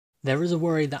There is a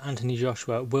worry that Anthony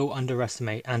Joshua will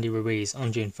underestimate Andy Ruiz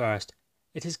on June 1st.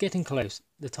 It is getting close,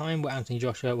 the time where Anthony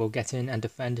Joshua will get in and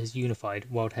defend his unified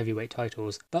world heavyweight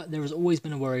titles, but there has always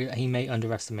been a worry that he may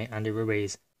underestimate Andy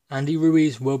Ruiz. Andy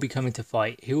Ruiz will be coming to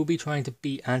fight. He will be trying to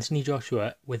beat Anthony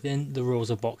Joshua within the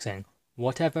rules of boxing.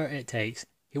 Whatever it takes,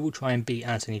 he will try and beat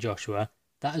Anthony Joshua.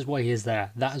 That is why he is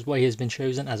there. That is why he has been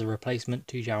chosen as a replacement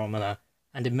to Jarrell Miller,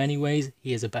 and in many ways,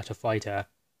 he is a better fighter.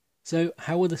 So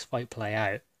how will this fight play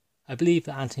out? I believe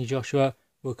that Anthony Joshua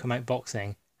will come out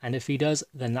boxing, and if he does,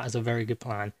 then that is a very good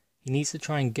plan. He needs to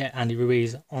try and get Andy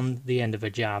Ruiz on the end of a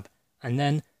jab, and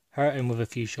then hurt him with a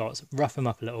few shots, rough him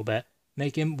up a little bit,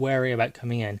 make him wary about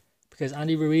coming in, because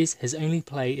Andy Ruiz, his only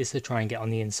play is to try and get on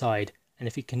the inside, and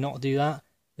if he cannot do that,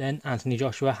 then Anthony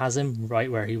Joshua has him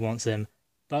right where he wants him.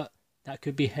 But that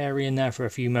could be hairy in there for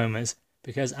a few moments,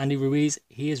 because Andy Ruiz,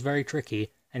 he is very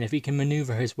tricky, and if he can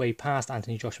maneuver his way past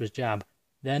Anthony Joshua's jab,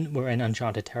 then we're in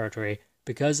uncharted territory,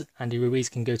 because Andy Ruiz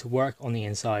can go to work on the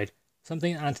inside.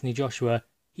 Something Anthony Joshua,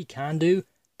 he can do,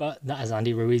 but that is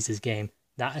Andy Ruiz's game.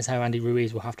 That is how Andy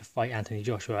Ruiz will have to fight Anthony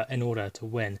Joshua in order to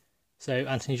win. So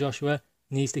Anthony Joshua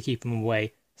needs to keep him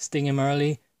away, sting him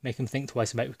early, make him think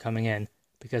twice about coming in,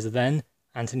 because then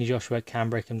Anthony Joshua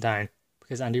can break him down,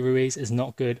 because Andy Ruiz is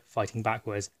not good fighting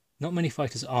backwards. Not many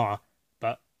fighters are,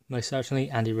 but most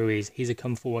certainly Andy Ruiz, he's a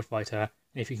come forward fighter,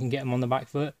 and if you can get him on the back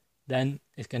foot, then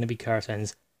it's going to be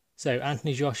curtains. So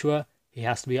Anthony Joshua, he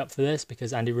has to be up for this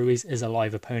because Andy Ruiz is a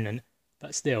live opponent.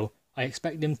 But still, I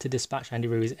expect him to dispatch Andy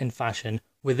Ruiz in fashion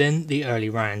within the early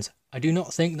rounds. I do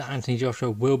not think that Anthony Joshua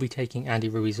will be taking Andy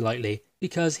Ruiz lightly,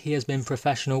 because he has been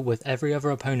professional with every other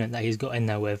opponent that he's got in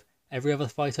there with. Every other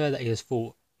fighter that he has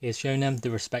fought, he has shown them the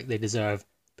respect they deserve.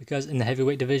 Because in the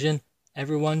heavyweight division,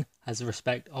 everyone has the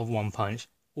respect of one punch.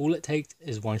 All it takes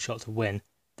is one shot to win.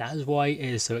 That is why it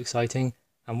is so exciting,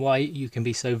 and why you can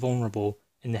be so vulnerable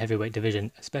in the heavyweight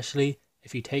division, especially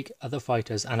if you take other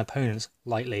fighters and opponents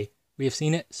lightly. We have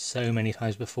seen it so many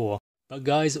times before. But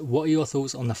guys, what are your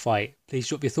thoughts on the fight? Please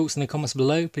drop your thoughts in the comments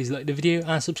below, please like the video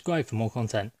and subscribe for more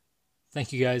content.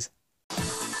 Thank you guys.